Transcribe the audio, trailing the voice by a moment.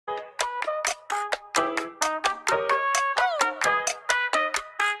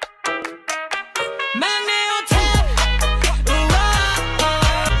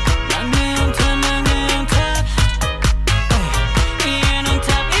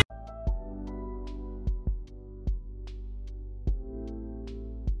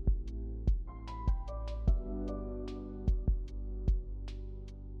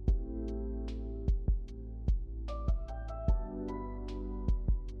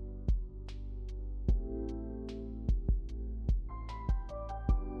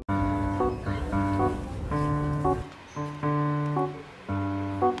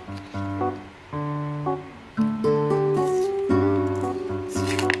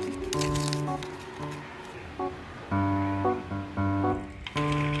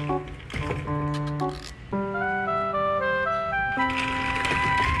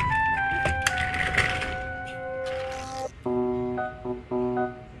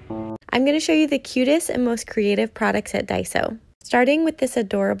I'm going to show you the cutest and most creative products at Daiso. Starting with this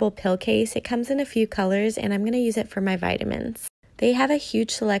adorable pill case, it comes in a few colors and I'm going to use it for my vitamins. They have a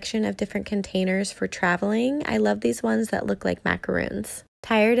huge selection of different containers for traveling. I love these ones that look like macaroons.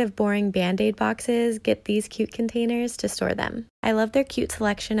 Tired of boring Band-Aid boxes? Get these cute containers to store them. I love their cute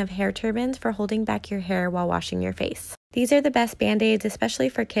selection of hair turbans for holding back your hair while washing your face. These are the best Band-Aids, especially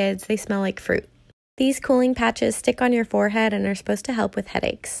for kids. They smell like fruit. These cooling patches stick on your forehead and are supposed to help with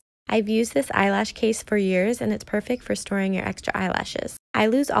headaches. I've used this eyelash case for years and it's perfect for storing your extra eyelashes. I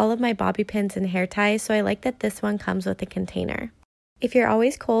lose all of my bobby pins and hair ties, so I like that this one comes with a container. If you're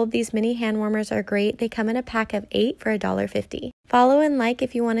always cold, these mini hand warmers are great. They come in a pack of 8 for $1.50. Follow and like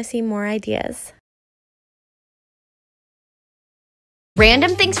if you want to see more ideas.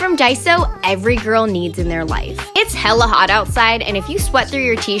 Random things from Daiso every girl needs in their life. It's hella hot outside, and if you sweat through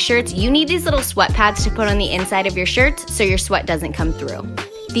your t-shirts, you need these little sweat pads to put on the inside of your shirts so your sweat doesn't come through.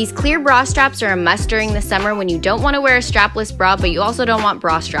 These clear bra straps are a must during the summer when you don't want to wear a strapless bra, but you also don't want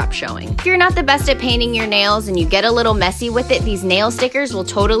bra straps showing. If you're not the best at painting your nails and you get a little messy with it, these nail stickers will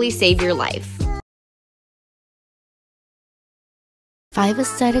totally save your life. 5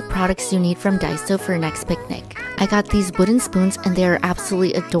 aesthetic products you need from Daiso for your next picnic. I got these wooden spoons and they are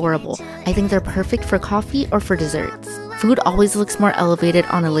absolutely adorable. I think they're perfect for coffee or for desserts. Food always looks more elevated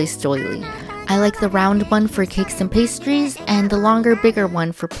on a laced doily. I like the round one for cakes and pastries and the longer, bigger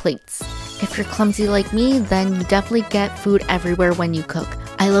one for plates. If you're clumsy like me, then you definitely get food everywhere when you cook.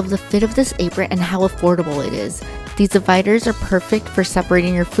 I love the fit of this apron and how affordable it is. These dividers are perfect for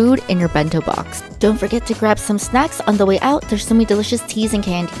separating your food in your bento box. Don't forget to grab some snacks on the way out. There's so many delicious teas and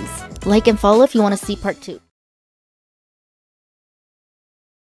candies. Like and follow if you want to see part 2.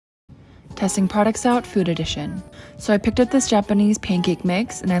 Testing products out, food edition. So I picked up this Japanese pancake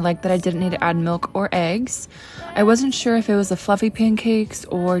mix and I liked that I didn't need to add milk or eggs. I wasn't sure if it was the fluffy pancakes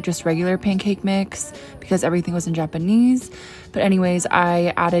or just regular pancake mix because everything was in Japanese. But anyways,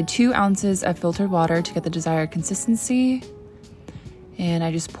 I added 2 ounces of filtered water to get the desired consistency. And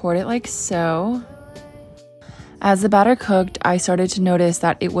I just poured it like so. As the batter cooked, I started to notice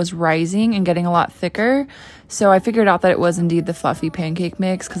that it was rising and getting a lot thicker. So I figured out that it was indeed the fluffy pancake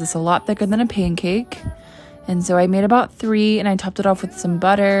mix because it's a lot thicker than a pancake. And so I made about 3 and I topped it off with some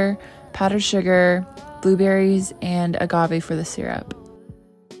butter, powdered sugar, blueberries, and agave for the syrup.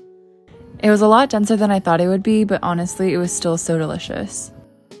 It was a lot denser than I thought it would be, but honestly, it was still so delicious.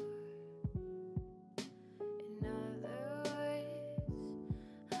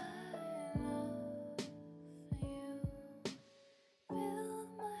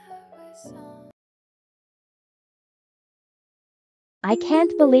 I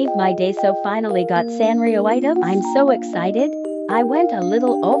can't believe my Daiso finally got Sanrio item. I'm so excited. I went a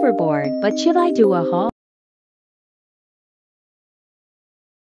little overboard, but should I do a haul?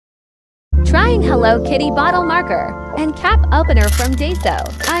 Trying Hello Kitty bottle marker and cap opener from Daiso.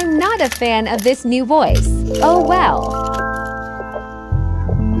 I'm not a fan of this new voice. Oh well.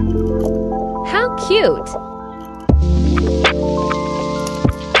 How cute.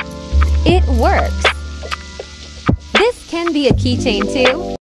 It works. This can be a keychain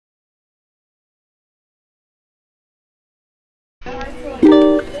too.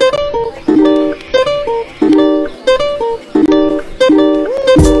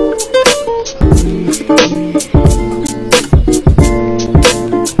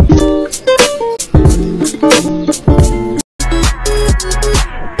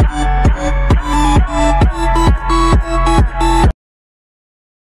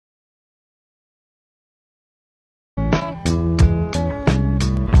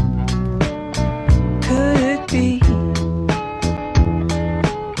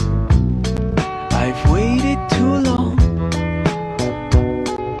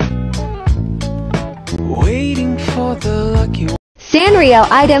 Sanrio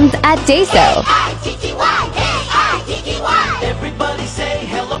items at Daiso. Everybody say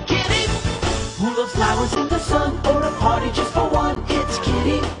Hello Kitty. Who loves flowers in the sun or a party just for one? It's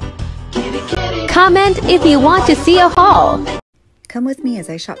Kitty. Kitty, Kitty. Comment if you want to see a haul. Come with me as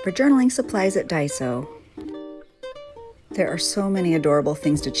I shop for journaling supplies at Daiso. There are so many adorable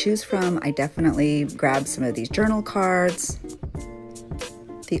things to choose from. I definitely grabbed some of these journal cards.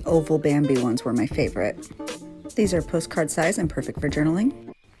 The oval Bambi ones were my favorite. These are postcard size and perfect for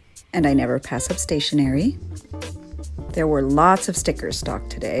journaling. And I never pass up stationery. There were lots of stickers stocked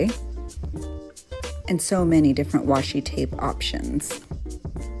today. And so many different washi tape options.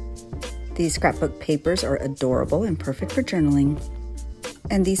 These scrapbook papers are adorable and perfect for journaling.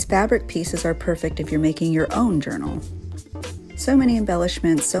 And these fabric pieces are perfect if you're making your own journal. So many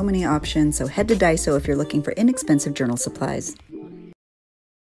embellishments, so many options, so head to Daiso if you're looking for inexpensive journal supplies.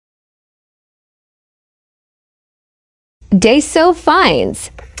 Daiso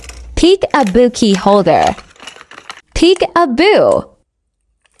finds peek-a-boo key holder. Peek-a-boo.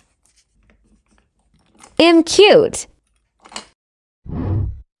 Cute.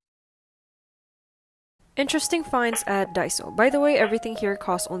 Interesting finds at Daiso. By the way, everything here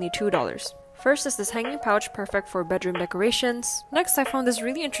costs only $2. First is this hanging pouch, perfect for bedroom decorations. Next, I found this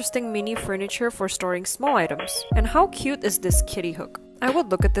really interesting mini furniture for storing small items. And how cute is this kitty hook? I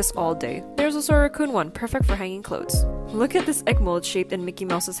would look at this all day. There's also a raccoon one, perfect for hanging clothes. Look at this egg mold shaped in Mickey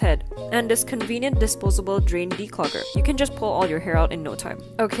Mouse's head. And this convenient disposable drain declogger. You can just pull all your hair out in no time.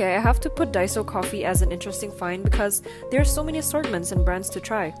 Okay, I have to put Daiso coffee as an interesting find because there are so many assortments and brands to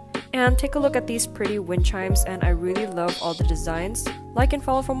try. And take a look at these pretty wind chimes, and I really love all the designs. Like and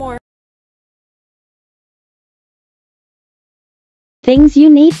follow for more. Things you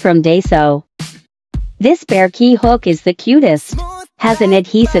need from Daiso. This bear key hook is the cutest. Has an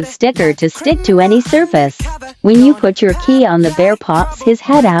adhesive sticker to stick to any surface. When you put your key on, the bear pops his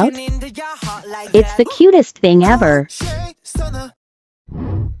head out. It's the cutest thing ever.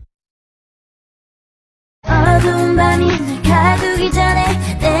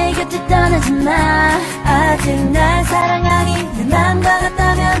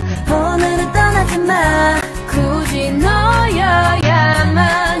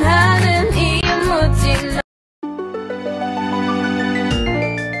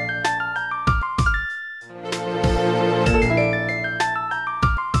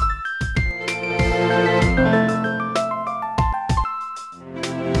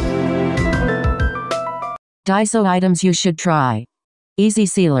 Daiso items you should try. Easy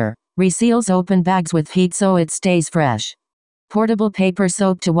sealer. Reseals open bags with heat so it stays fresh. Portable paper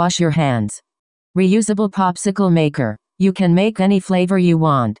soap to wash your hands. Reusable popsicle maker. You can make any flavor you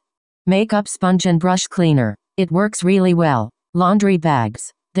want. Makeup sponge and brush cleaner. It works really well. Laundry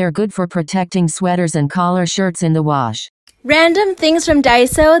bags. They're good for protecting sweaters and collar shirts in the wash. Random things from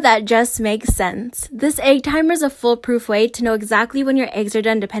Daiso that just make sense. This egg timer is a foolproof way to know exactly when your eggs are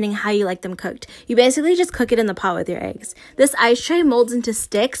done depending how you like them cooked. You basically just cook it in the pot with your eggs. This ice tray molds into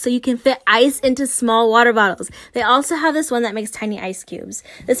sticks so you can fit ice into small water bottles. They also have this one that makes tiny ice cubes.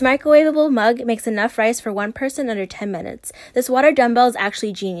 This microwavable mug makes enough rice for one person under 10 minutes. This water dumbbell is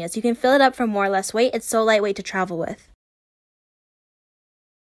actually genius. You can fill it up for more or less weight. It's so lightweight to travel with.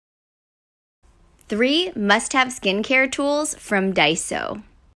 3 must-have skincare tools from Daiso.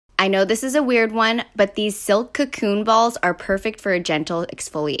 I know this is a weird one, but these silk cocoon balls are perfect for a gentle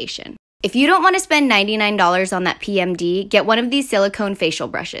exfoliation. If you don't want to spend $99 on that PMD, get one of these silicone facial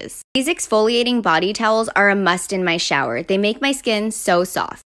brushes. These exfoliating body towels are a must in my shower. They make my skin so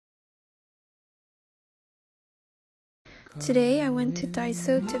soft. Today I went to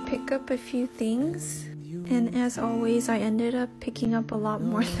Daiso to pick up a few things. And as always, I ended up picking up a lot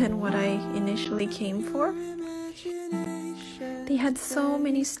more than what I initially came for. They had so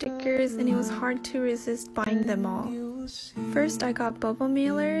many stickers and it was hard to resist buying them all. First, I got bubble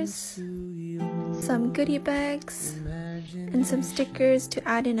mailers, some goodie bags, and some stickers to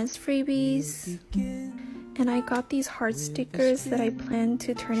add in as freebies. And I got these heart stickers that I plan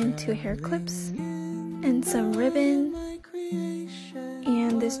to turn into hair clips, and some ribbon,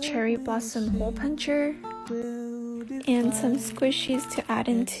 and this cherry blossom hole puncher, and some squishies to add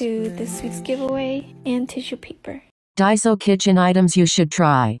into this week's giveaway, and tissue paper. Daiso kitchen items you should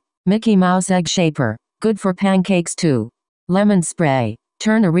try. Mickey Mouse egg shaper. Good for pancakes too. Lemon spray.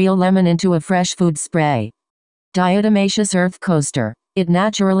 Turn a real lemon into a fresh food spray. Diatomaceous earth coaster. It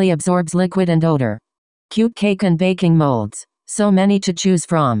naturally absorbs liquid and odor. Cute cake and baking molds. So many to choose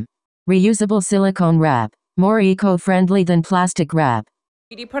from. Reusable silicone wrap. More eco-friendly than plastic wrap.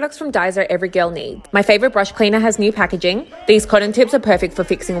 Beauty products from Daiso every girl needs. My favorite brush cleaner has new packaging. These cotton tips are perfect for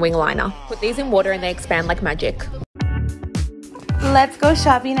fixing wing liner. Put these in water and they expand like magic. Let's go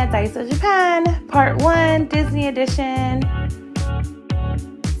shopping at Daiso Japan, Part 1, Disney Edition.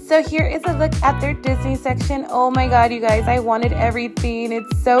 So here is a look at their Disney section. Oh my god, you guys, I wanted everything.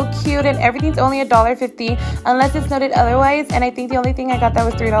 It's so cute and everything's only $1.50 unless it's noted otherwise. And I think the only thing I got that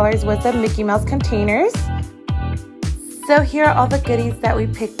was $3 was the Mickey Mouse containers. So here are all the goodies that we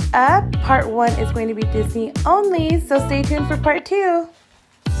picked up. Part 1 is going to be Disney only, so stay tuned for Part 2.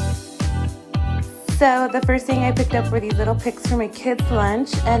 So the first thing I picked up were these little picks for my kids'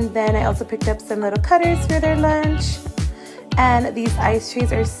 lunch, and then I also picked up some little cutters for their lunch. And these ice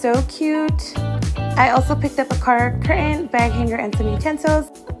trays are so cute. I also picked up a car curtain, bag hanger, and some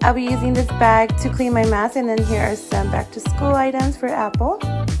utensils. I'll be using this bag to clean my mess, and then here are some back to school items for Apple.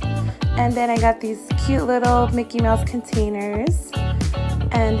 And then I got these cute little Mickey Mouse containers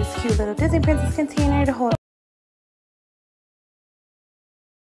and this cute little Disney Princess container to hold.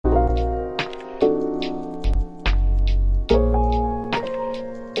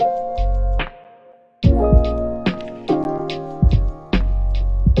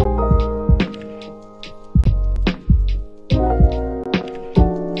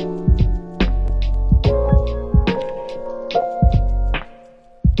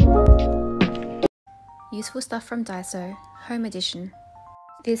 useful stuff from Daiso, Home Edition.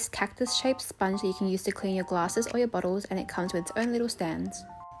 This cactus-shaped sponge that you can use to clean your glasses or your bottles, and it comes with its own little stands.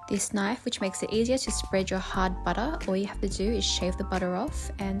 This knife, which makes it easier to spread your hard butter. All you have to do is shave the butter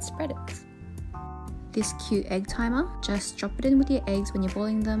off and spread it. This cute egg timer, just drop it in with your eggs when you're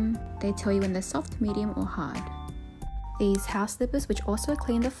boiling them. They tell you when they're soft, medium or hard. These house slippers, which also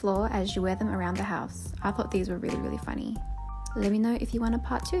clean the floor as you wear them around the house. I thought these were really funny. Let me know if you want a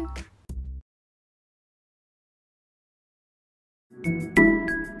part 2.